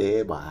 down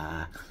today,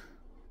 boy.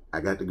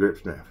 I got the grip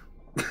strength.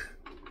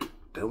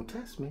 Don't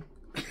test me.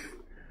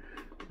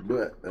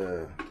 But,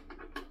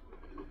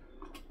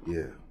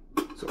 yeah.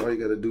 So all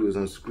you gotta do is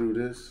unscrew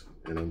this,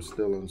 and I'm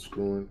still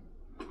unscrewing.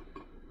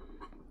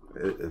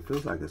 It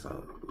feels like it's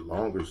a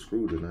longer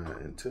screw than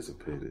I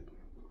anticipated.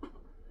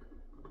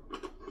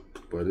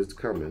 But it's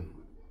coming,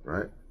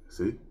 right?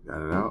 See,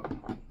 got it out.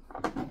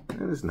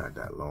 And it's not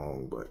that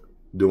long, but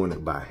doing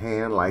it by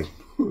hand, like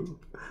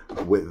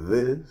with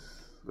this,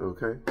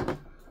 okay?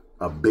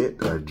 A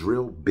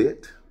drill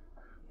bit.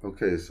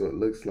 Okay, so it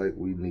looks like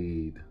we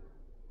need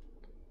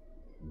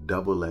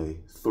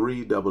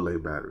three AA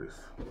batteries.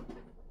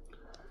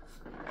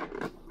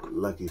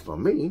 Lucky for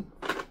me,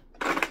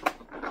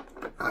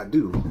 I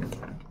do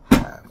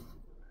have,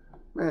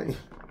 man,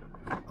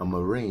 a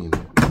Marine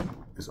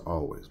is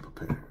always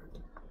prepared.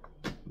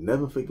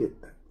 Never forget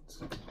that.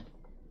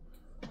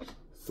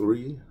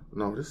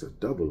 No, this is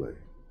AA.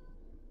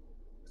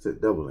 It's a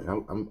AA.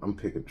 I'm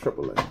picking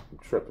AAA. I'm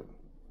tripping.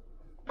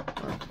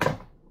 Right.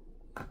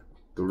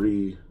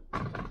 3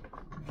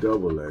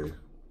 AA.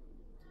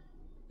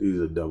 These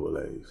are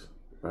AA's.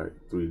 Right,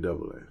 3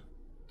 AA.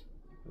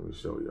 Let me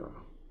show y'all.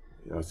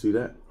 Y'all see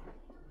that?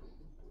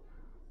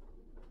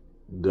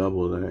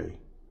 AA.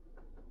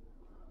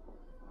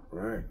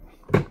 Right.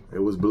 It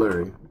was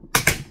blurry,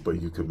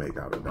 but you could make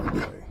out a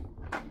AA.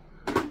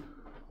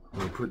 I'm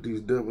gonna put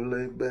these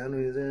AA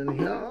batteries in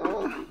here.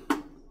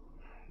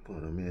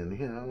 Put them in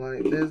here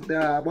like this,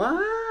 there,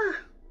 boy.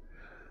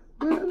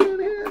 Put them in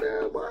here,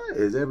 there, boy.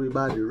 Is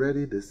everybody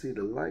ready to see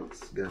the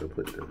lights? Gotta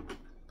put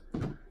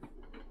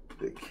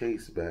the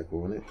case back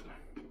on it,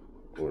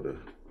 or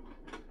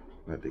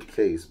not the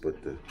case,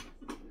 but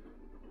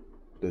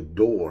the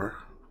door,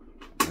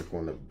 like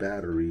on the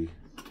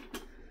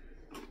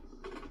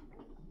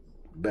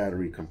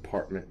battery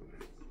compartment.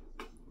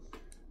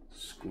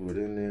 Screw it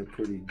in there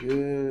pretty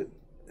good.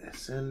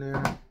 That's in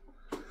there.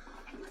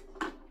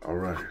 All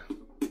right.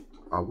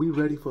 Are we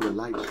ready for the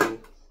light show?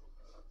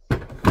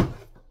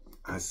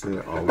 I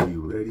said, are we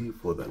ready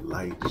for the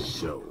light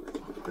show?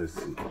 Let's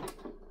see.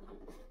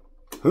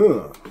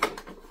 Huh.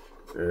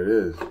 There it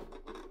is.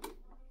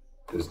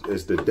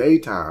 It's the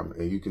daytime,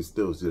 and you can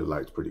still see the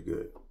lights pretty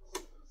good.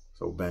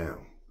 So,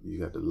 bam. You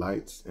got the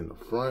lights in the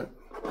front.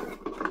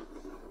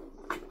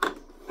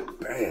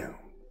 Bam.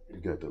 You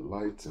got the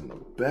lights in the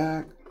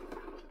back.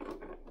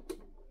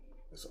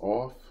 It's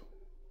off.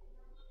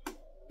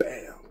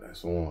 Bam.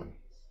 That's on.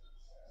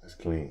 That's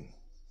clean.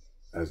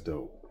 That's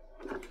dope.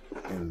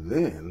 And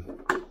then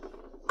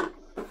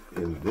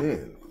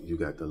you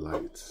got the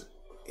lights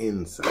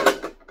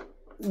inside.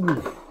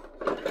 Ooh.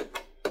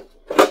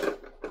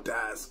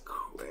 That's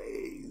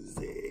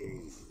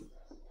crazy.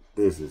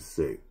 This is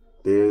sick.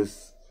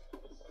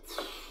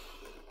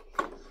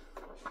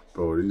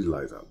 Bro, these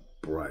lights are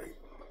bright.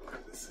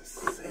 This is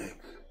sick.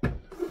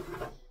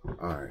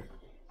 All right.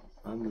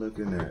 I'm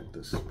looking at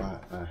the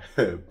spot I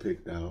had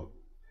picked out,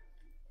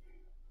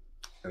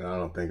 and I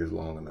don't think it's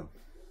long enough.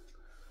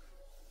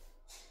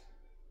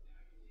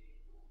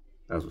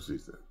 That's what she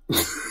said.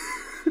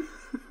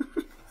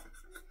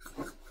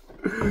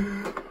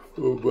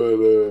 Oh, but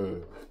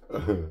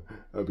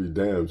I'd be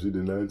damned she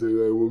did not say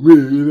that with me.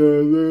 You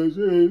know what I'm saying?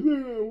 She ain't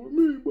say that with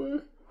me, boy.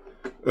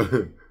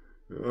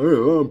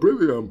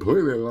 I'm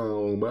pretty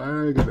long, but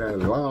I ain't got that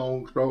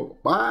long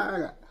stroke.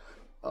 Bye.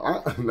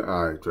 All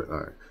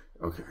right,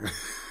 okay.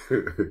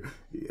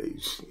 Yeah,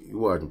 you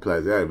wasn't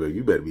plastic, but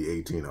you better be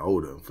 18 or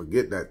older.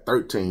 Forget that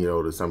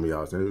 13-year-old or some of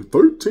y'all saying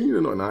 13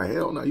 or no,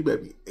 hell no, you better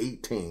be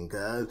 18,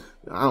 cuz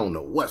I don't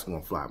know what's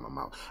gonna fly in my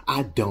mouth.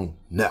 I don't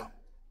know.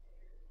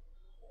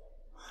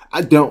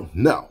 I don't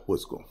know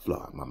what's gonna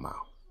fly in my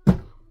mouth.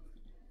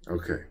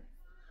 Okay.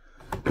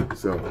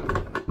 So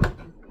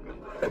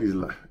he's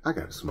like, I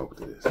gotta smoke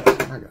to this.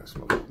 I gotta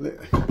smoke.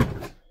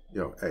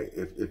 Yo, hey,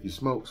 if you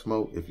smoke,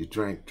 smoke. If you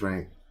drink,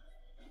 drink.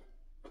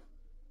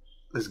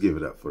 Let's give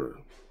it up for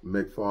the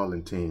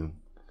McFarlane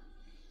team,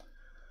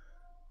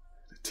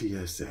 the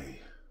TSA,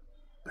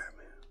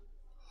 Batman.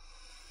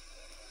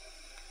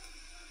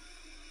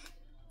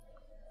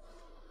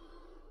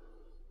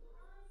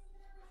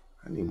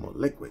 I need more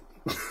liquid.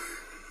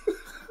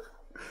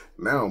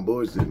 Now I'm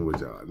bullshitting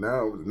with y'all.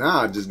 Now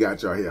I just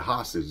got y'all here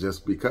hostage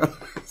just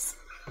because.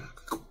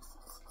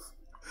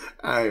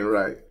 I ain't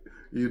right.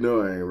 You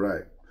know I ain't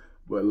right.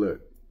 But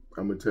look,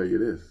 I'm going to tell you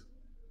this.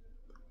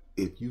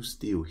 If you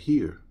still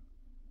here,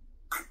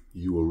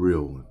 you a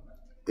real one.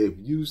 If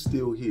you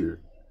still here,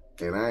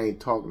 and I ain't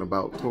talking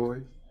about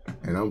toys,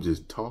 and I'm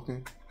just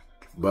talking,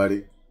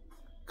 buddy,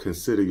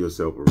 consider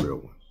yourself a real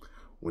one.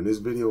 When this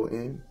video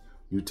ends,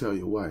 you tell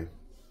your wife,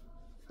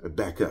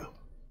 back up.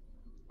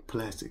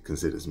 Plastic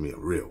considers me a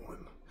real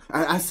one.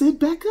 I said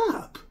back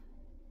up.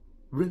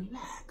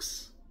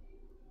 Relax.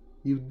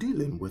 You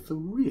dealing with a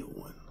real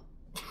one.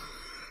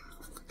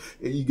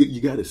 And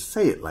you got to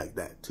say it like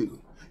that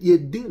too. You're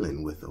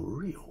dealing with a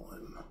real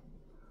one.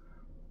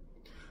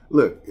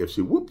 Look, if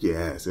she whoop your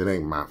ass, it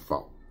ain't my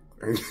fault.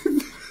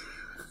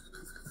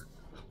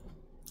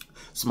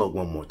 Smoke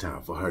one more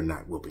time for her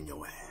not whooping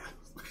your ass.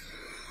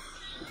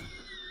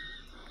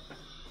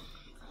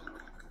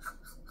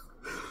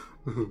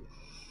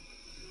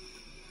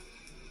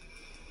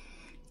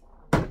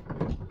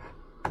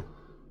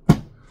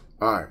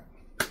 All right,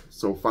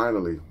 so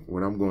finally,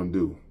 what I'm going to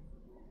do,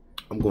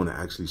 I'm going to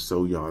actually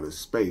show y'all the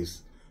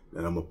space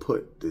that I'm going to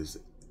put this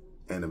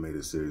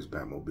animated series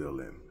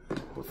Batmobile in.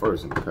 But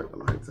first, I'm going to cut the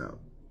lights out.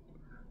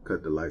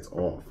 Cut the lights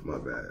off, my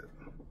bad.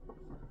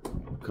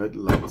 Cut the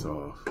lights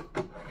off.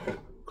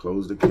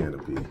 Close the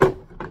canopy.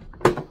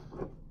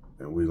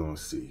 And we're going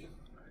to see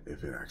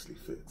if it actually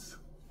fits.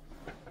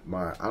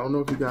 I don't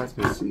know if you guys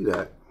can see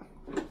that,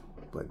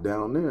 but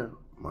down there,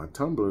 my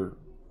tumbler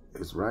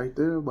is right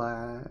there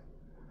by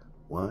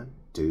 1,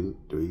 2,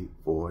 3,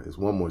 4. There's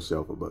one more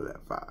shelf above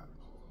that 5.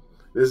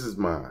 This is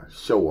my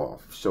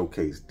show-off,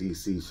 showcase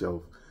DC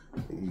shelf.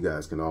 You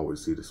guys can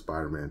always see the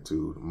Spider-Man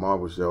 2, the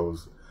Marvel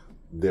shelves.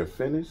 They're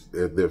finished.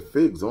 They're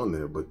figs on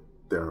there, but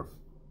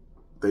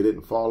they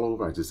didn't fall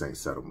over. I just ain't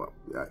set them up.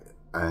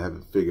 I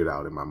haven't figured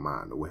out in my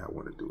mind the way I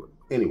want to do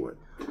it. Anyway,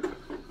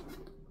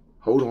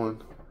 hold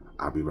on.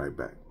 I'll be right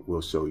back.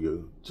 We'll show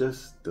you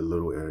just the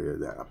little area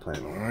that I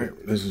plan on. All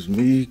right, this is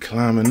me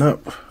climbing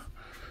up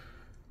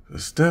the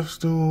step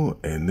stool,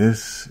 and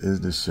this is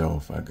the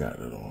shelf I got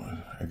it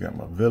on. I got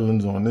my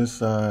villains on this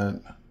side.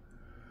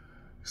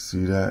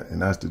 See that?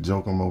 And that's the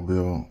Joker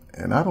mobile.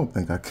 And I don't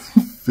think I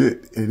can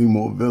fit any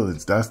more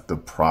villains. That's the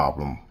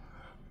problem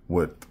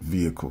with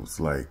vehicles.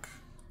 Like,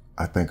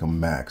 I think I'm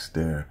maxed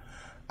there.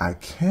 I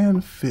can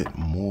fit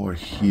more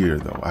here,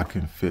 though. I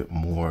can fit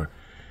more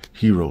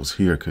heroes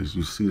here, because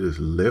you see this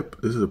lip?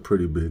 This is a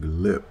pretty big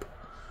lip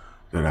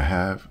that I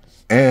have.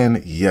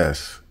 And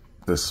yes,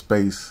 the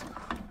space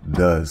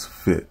does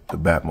fit the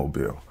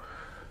Batmobile.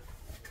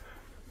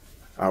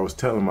 I was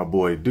telling my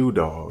boy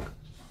Dog,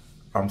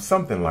 I'm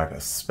something like a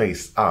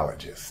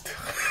spaceologist.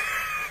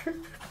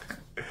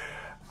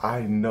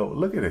 I know,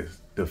 look at this.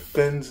 The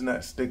fins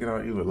not sticking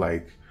out either.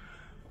 Like,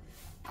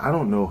 I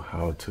don't know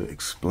how to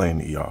explain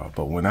to y'all,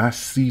 but when I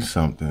see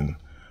something,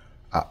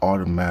 I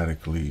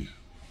automatically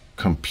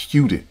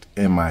compute it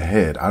in my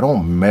head. I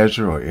don't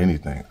measure or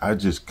anything. I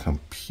just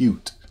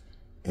compute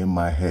in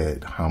my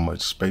head how much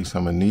space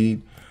I'm gonna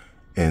need,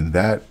 and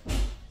that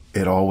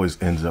it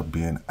always ends up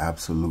being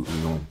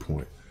absolutely on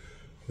point.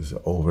 It's an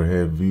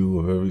overhead view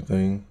of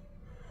everything,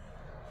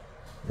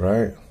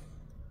 right?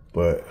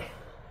 But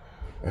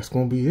that's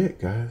gonna be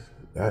it, guys.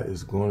 That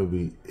is gonna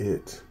be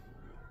it.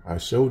 I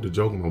showed the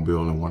Joker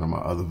mobile in one of my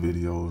other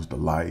videos, the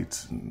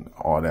lights and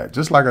all that,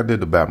 just like I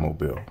did the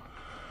Batmobile.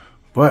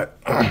 But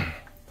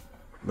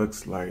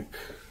looks like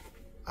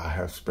I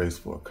have space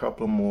for a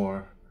couple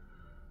more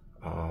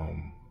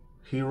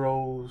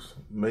heroes,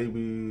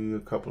 maybe a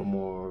couple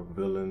more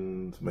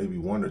villains, maybe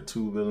 1 or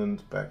 2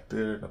 villains back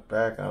there in the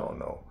back. I don't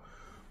know.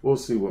 We'll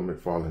see what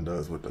McFarlane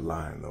does with the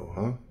line though,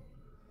 huh?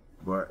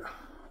 But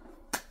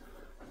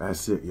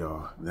that's it,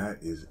 y'all.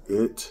 That is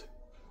it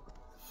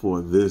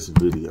for this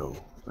video.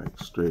 Like,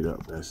 straight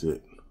up, that's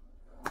it.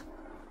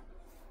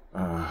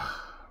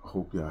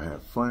 Hope y'all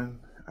had fun.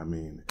 I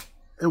mean,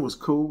 it was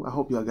cool. I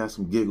hope y'all got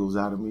some giggles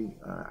out of me.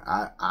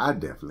 I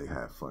definitely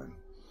had fun.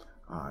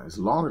 It's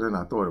longer than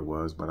I thought it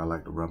was, but I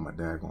like to rub my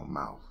daggone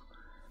mouth.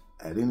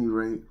 At any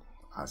rate,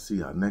 I'll see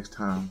y'all next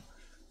time.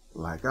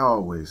 Like I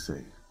always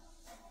say,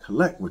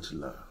 collect what you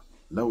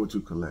love what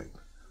you collect.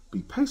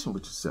 Be patient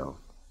with yourself,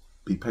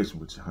 be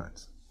patient with your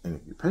hunts. And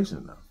if you're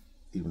patient enough,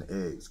 even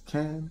the eggs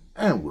can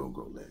and will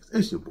grow legs.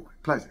 It's your boy,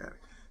 Plastic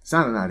Addict.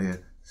 Signing out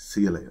here.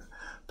 See you later.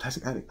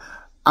 Plastic Addict.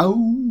 Out.